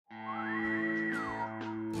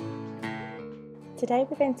Today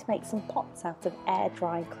we're going to make some pots out of air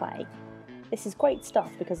dry clay. This is great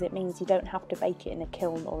stuff because it means you don't have to bake it in a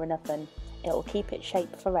kiln or an oven. It'll keep its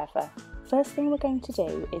shape forever. First thing we're going to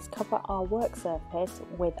do is cover our work surface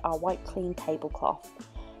with our white clean tablecloth.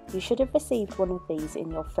 You should have received one of these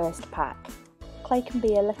in your first pack. Clay can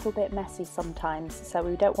be a little bit messy sometimes, so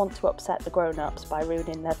we don't want to upset the grown-ups by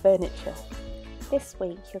ruining their furniture. This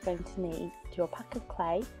week you're going to need your pack of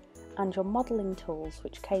clay and your modelling tools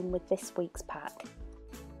which came with this week's pack.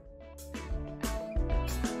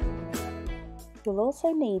 You'll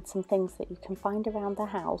also need some things that you can find around the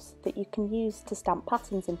house that you can use to stamp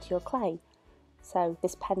patterns into your clay. So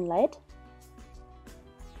this pen lid,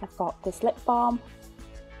 I've got this lip balm,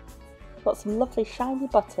 I've got some lovely shiny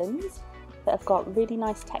buttons that have got really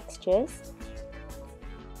nice textures,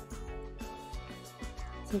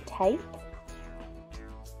 some tape,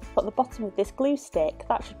 got the bottom of this glue stick,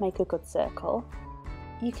 that should make a good circle.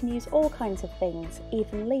 You can use all kinds of things,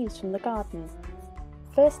 even leaves from the garden.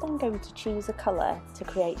 First I'm going to choose a colour to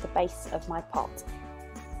create the base of my pot.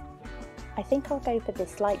 I think I'll go for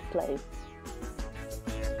this light blue.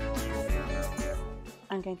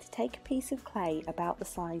 I'm going to take a piece of clay about the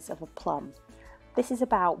size of a plum. This is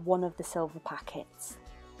about one of the silver packets.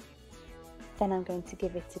 Then I'm going to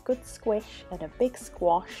give it a good squish and a big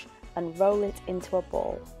squash and roll it into a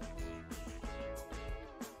ball.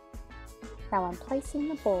 Now I'm placing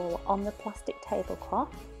the ball on the plastic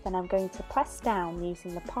tablecloth, then I'm going to press down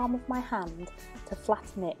using the palm of my hand to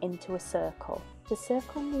flatten it into a circle. The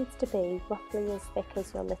circle needs to be roughly as thick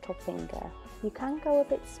as your little finger. You can go a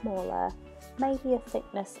bit smaller, maybe a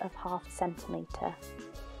thickness of ½ centimetre.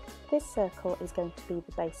 This circle is going to be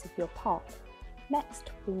the base of your pot.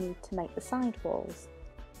 Next we need to make the side walls.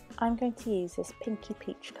 I'm going to use this pinky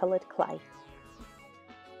peach coloured clay.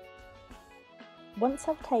 Once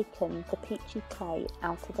I've taken the peachy clay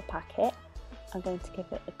out of the packet, I'm going to give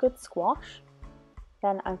it a good squash,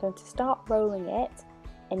 then I'm going to start rolling it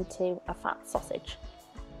into a fat sausage.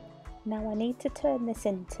 Now I need to turn this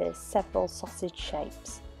into several sausage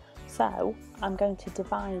shapes, so I'm going to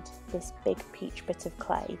divide this big peach bit of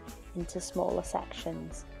clay into smaller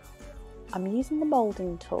sections. I'm using the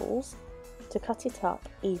moulding tools to cut it up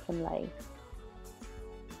evenly.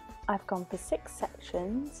 I've gone for 6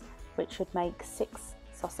 sections, which should make 6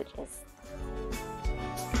 sausages.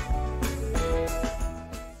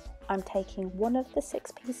 I'm taking one of the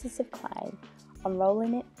 6 pieces of clay and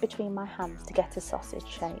rolling it between my hands to get a sausage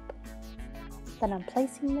shape. Then I'm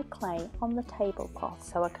placing the clay on the tablecloth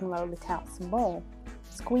so I can roll it out some more,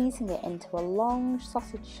 squeezing it into a long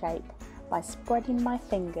sausage shape by spreading my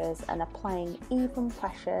fingers and applying even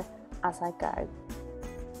pressure as I go.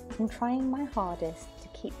 I'm trying my hardest to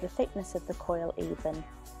keep the thickness of the coil even.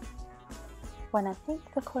 When I think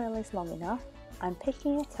the coil is long enough, I'm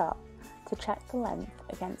picking it up to check the length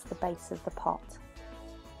against the base of the pot.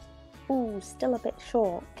 Ooh, still a bit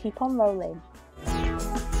short, keep on rolling.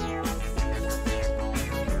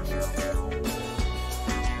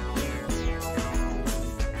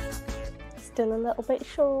 Still a little bit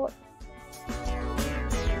short.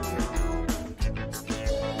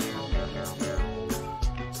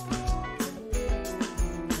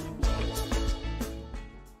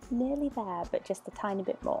 Nearly there, but just a tiny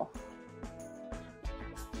bit more.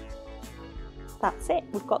 That's it,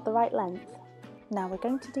 we've got the right length. Now we're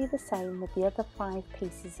going to do the same with the other 5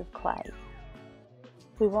 pieces of clay.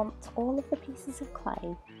 We want all of the pieces of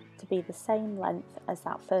clay to be the same length as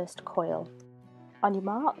that first coil. On your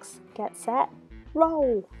marks, get set,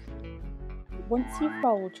 roll! Once you've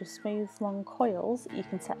rolled your smooth long coils, you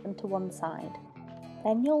can set them to one side.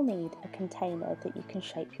 Then you'll need a container that you can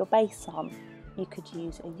shape your base on. You could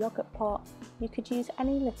use a yoghurt pot, you could use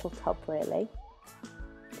any little tub really.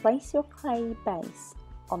 Place your clay base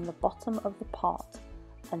on the bottom of the pot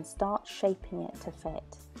and start shaping it to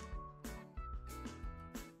fit.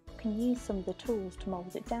 You can use some of the tools to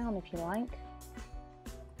mould it down if you like.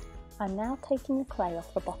 I'm now taking the clay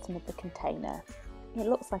off the bottom of the container. It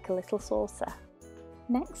looks like a little saucer.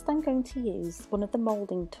 Next I'm going to use one of the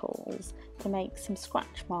moulding tools to make some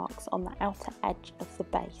scratch marks on the outer edge of the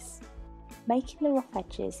base. Making the rough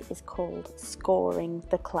edges is called scoring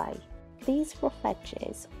the clay. These rough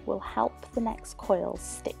edges will help the next coil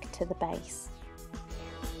stick to the base.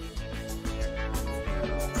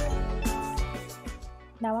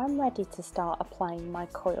 Now I'm ready to start applying my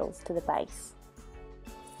coils to the base.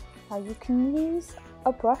 Now you can use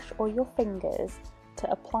a brush or your fingers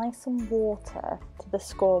to apply some water to the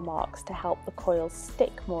score marks to help the coils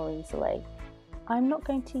stick more easily. I'm not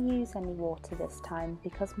going to use any water this time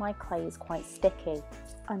because my clay is quite sticky.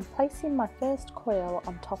 I'm placing my first coil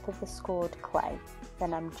on top of the scored clay,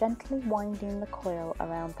 then I'm gently winding the coil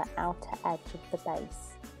around the outer edge of the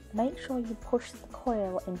base. Make sure you push the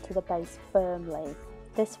coil into the base firmly.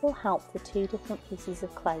 This will help the two different pieces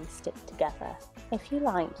of clay stick together. If you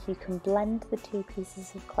like, you can blend the two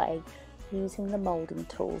pieces of clay using the moulding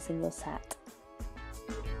tools in your set.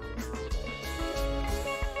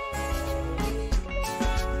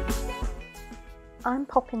 I'm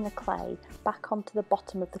popping the clay back onto the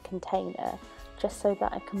bottom of the container just so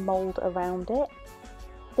that I can mould around it.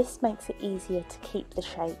 This makes it easier to keep the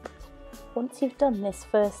shape. Once you've done this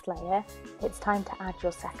first layer, it's time to add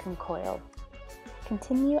your second coil.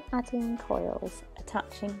 Continue adding coils,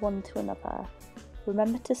 attaching one to another.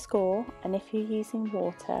 Remember to score, and if you're using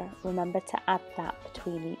water, remember to add that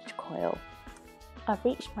between each coil. I've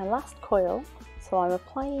reached my last coil, so I'm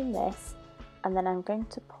applying this, and then I'm going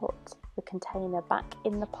to put the container back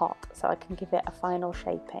in the pot so I can give it a final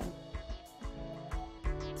shaping.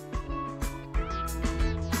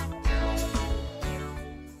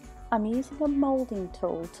 I'm using a moulding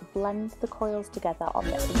tool to blend the coils together on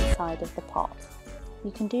the inside of the pot.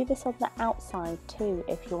 You can do this on the outside too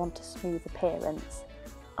if you want a smooth appearance.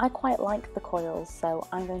 I quite like the coils, so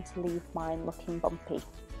I'm going to leave mine looking bumpy.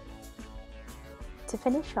 To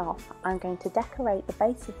finish off, I'm going to decorate the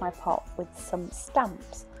base of my pot with some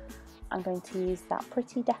stamps. I'm going to use that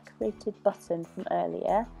pretty decorated button from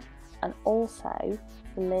earlier and also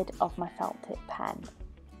the lid of my felt tip pen.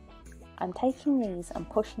 I'm taking these and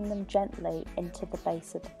pushing them gently into the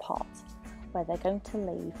base of the pot where they're going to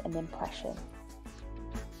leave an impression.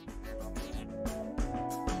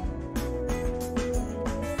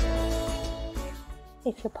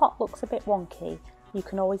 If your pot looks a bit wonky, you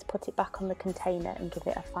can always put it back on the container and give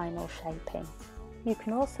it a final shaping. You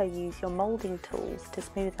can also use your moulding tools to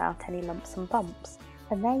smooth out any lumps and bumps.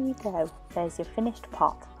 And there you go, there's your finished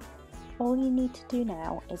pot. All you need to do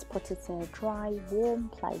now is put it in a dry, warm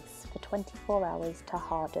place for 24 hours to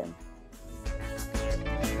harden.